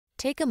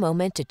Take a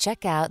moment to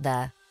check out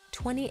the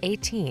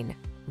 2018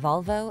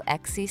 Volvo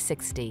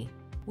XC60.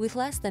 With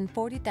less than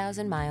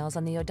 40,000 miles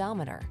on the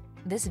odometer,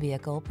 this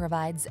vehicle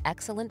provides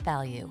excellent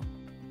value.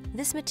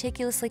 This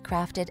meticulously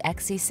crafted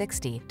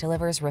XC60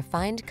 delivers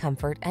refined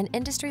comfort and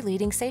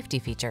industry-leading safety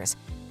features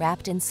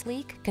wrapped in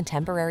sleek,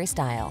 contemporary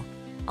style.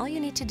 All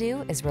you need to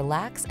do is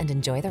relax and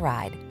enjoy the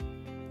ride.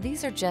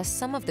 These are just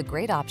some of the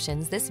great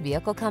options this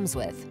vehicle comes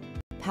with: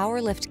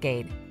 power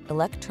liftgate,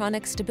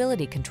 electronic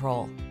stability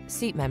control,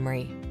 seat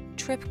memory,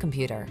 trip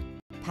computer,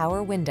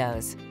 power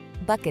windows,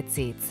 bucket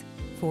seats,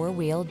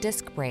 four-wheel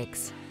disc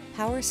brakes,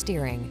 power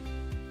steering.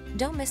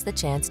 Don't miss the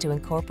chance to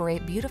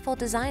incorporate beautiful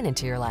design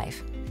into your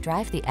life.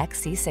 Drive the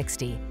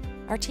XC60.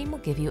 Our team will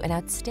give you an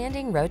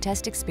outstanding road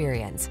test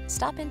experience.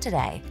 Stop in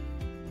today.